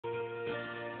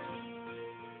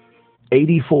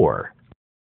84.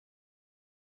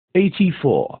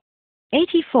 84.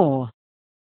 84.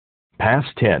 Past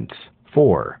tense,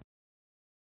 4.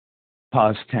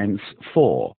 Past tense,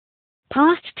 4.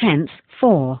 Past tense,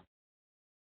 4.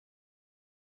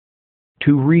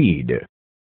 To read.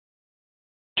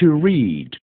 To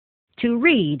read. To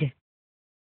read.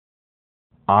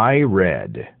 I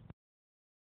read.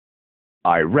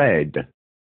 I read.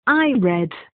 I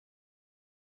read.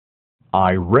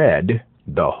 I read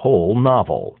the whole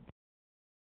novel.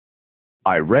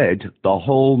 I read the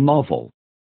whole novel.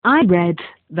 I read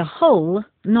the whole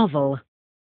novel.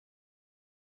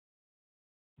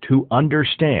 To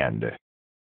understand.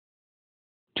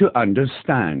 To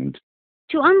understand.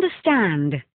 To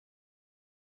understand.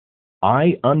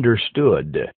 I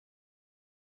understood.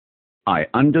 I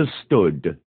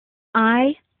understood.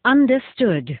 I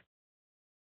understood.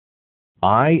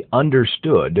 I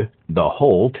understood the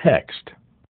whole text.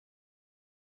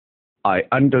 I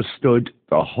understood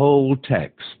the whole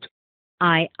text.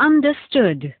 I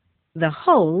understood the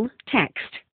whole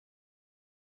text.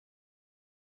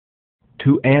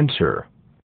 To answer.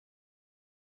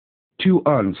 To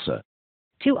answer.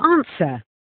 To answer.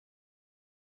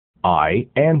 I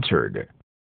answered.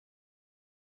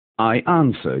 I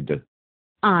answered.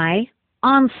 I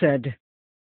answered.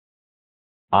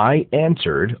 I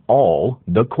answered all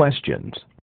the questions.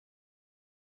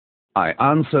 I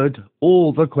answered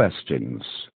all the questions.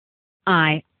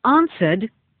 I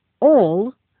answered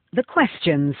all the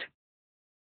questions.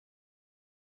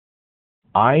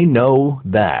 I know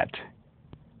that.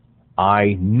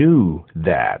 I knew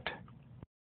that.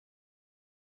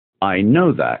 I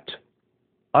know that.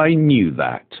 I knew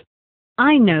that.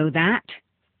 I know that.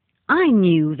 I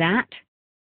knew that.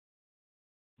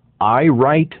 I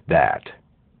write that.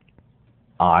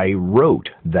 I wrote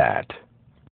that.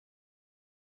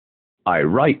 I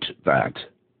write that.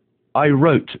 I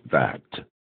wrote that.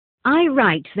 I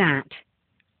write that.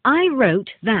 I wrote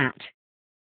that.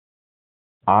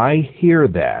 I hear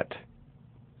that.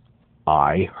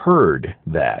 I heard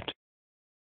that.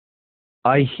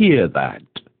 I hear that.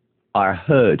 I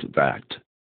heard that.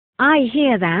 I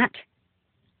hear that.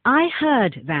 I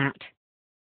heard that.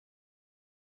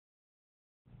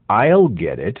 I'll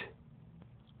get it.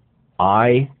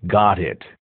 I got it.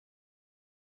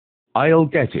 I'll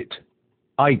get it.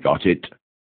 I got it.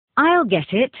 I'll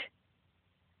get it.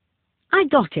 I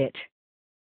got it.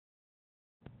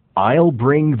 I'll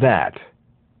bring that.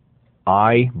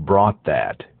 I brought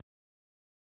that.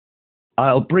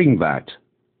 I'll bring that.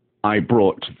 I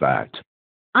brought that.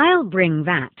 I'll bring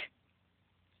that.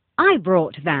 I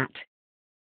brought that.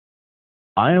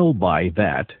 I'll buy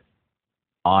that.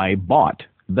 I bought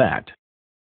that.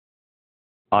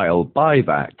 I'll buy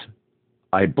that.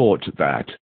 I bought that.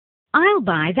 I'll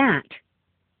buy that.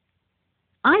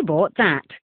 I bought that.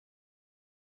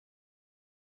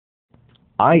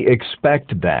 I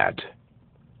expect that.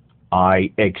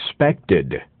 I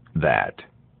expected that.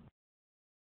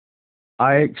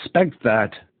 I expect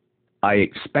that. I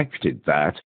expected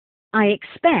that. I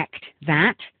expect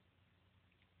that.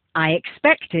 I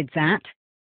expected that.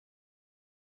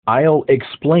 I'll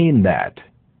explain that.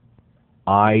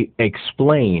 I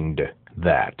explained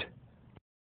that.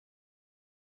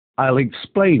 I'll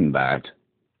explain that.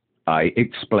 I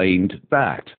explained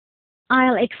that.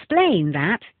 I'll explain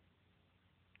that.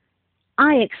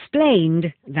 I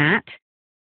explained that.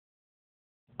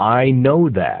 I know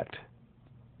that.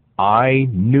 I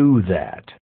knew that.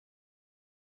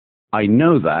 I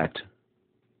know that.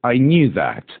 I knew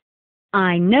that.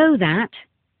 I know that.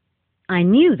 I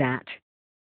knew that.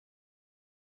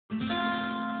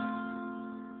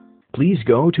 Please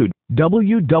go to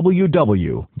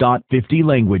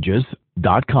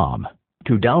www.50languages.com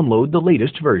to download the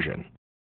latest version.